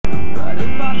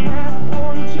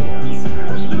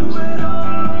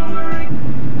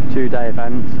3-day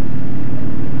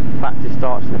event. Practice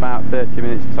starts in about 30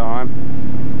 minutes time.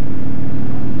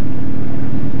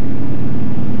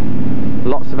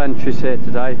 Lots of entries here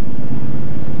today.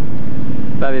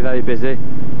 Very, very busy.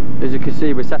 As you can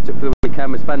see, we're set up for the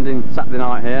weekend. We're spending Saturday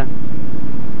night here.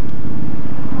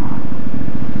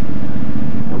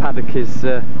 Paddock is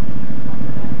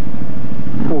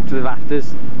full to the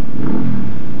rafters.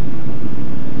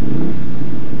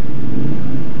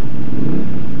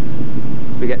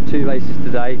 We get 2 races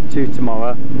today, 2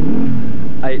 tomorrow,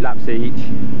 8 laps each.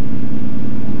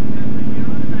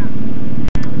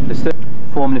 There's still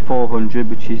Formula 400,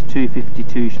 which is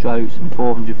 252 strokes and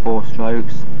 404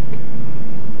 strokes.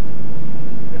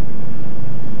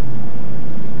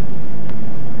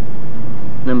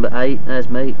 Number 8, there's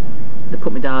me. They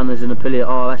put me down as an Aprilia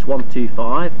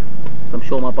RS250. I'm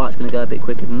sure my bike's going to go a bit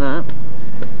quicker than that.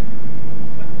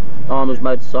 Arnold's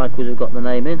Motorcycles have got the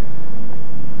name in.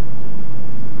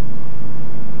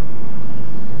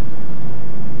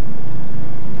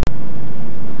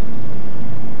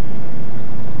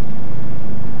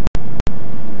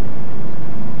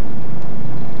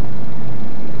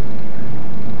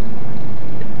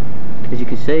 As you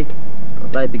can see, got a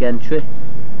very big entry.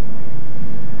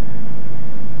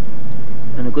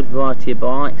 And a good variety of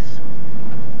bikes,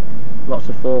 lots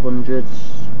of 400s,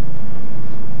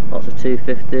 lots of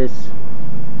 250s.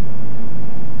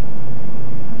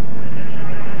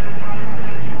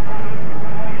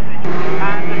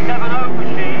 And the 7.0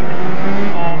 machine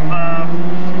of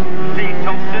Steve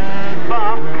Thompson,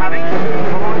 but having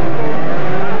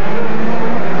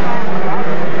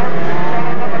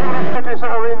that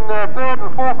are in 3rd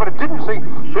and 4th, but it didn't see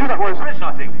who that was.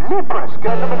 I think. Nupress,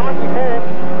 number 94,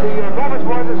 the novice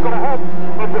rider's got ahead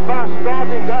of the fast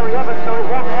starting Gary Evans, so it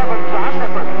was Evans and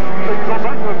Nupress. So you've got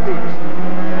back to his team.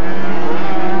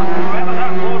 Whoever that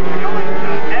was behind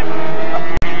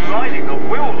Evans, riding the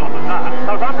wheels off of that.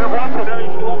 That was Andrew Watson. Very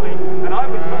shortly, and I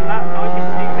would put that, I would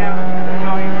stick down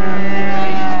going.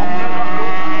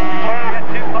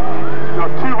 Got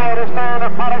 2 riders down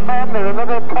at Paddock Farm, and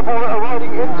another couple that are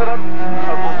riding into them.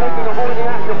 Taking avoiding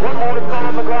action, 1 more is gone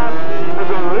on the ground.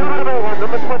 There's a little bit of a one,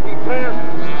 number 22,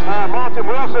 Martin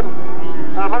Wilson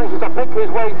manages to pick his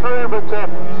way through, but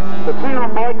the 2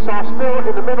 bikes are still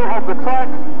in the middle of the track.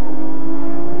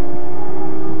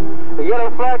 The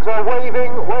yellow flags are waving,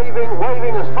 waving,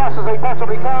 waving as fast as they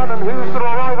possibly can, and who's going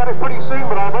to arrive at it pretty soon,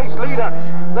 but our race leader,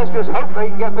 let's just hope they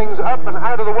can get things up and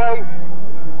out of the way.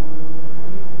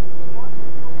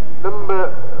 Number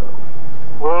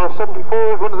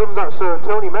 74 is one of them, that's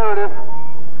Tony Meredith.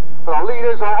 But our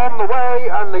leaders are on the way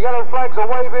and the yellow flags are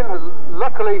waving.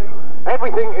 Luckily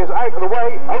everything is out of the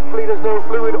way. Hopefully there's no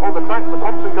fluid on the track. The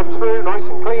Thompson comes through nice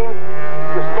and clean.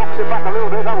 Just knocks it back a little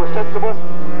bit, that was sensible.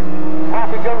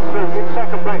 Harley goes through in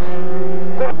 2nd place.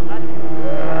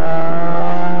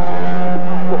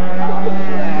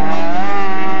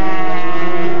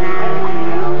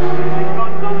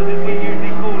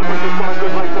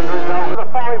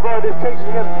 Riders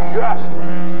chasing him just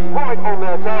right on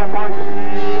their tailpipes,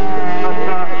 and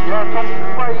Thompson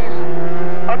plays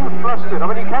unflustered. I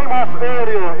mean, he came off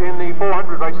earlier in the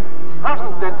 400 race,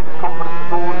 hasn't dented his confidence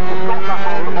at all, he's just got back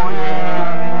on the bike.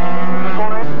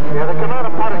 Yeah, they come out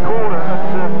of Paddock Corner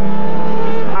and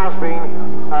has been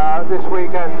this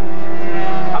weekend.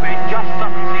 I mean, it just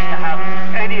doesn't seem to have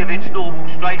any of its normal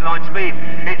straight line speed.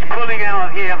 It's pulling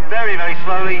out here very, very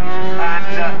slowly, and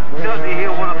certainly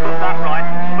he'll want to put that right.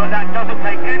 But that doesn't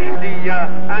take any. The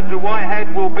Andrew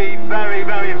Whitehead will be very,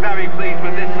 very, very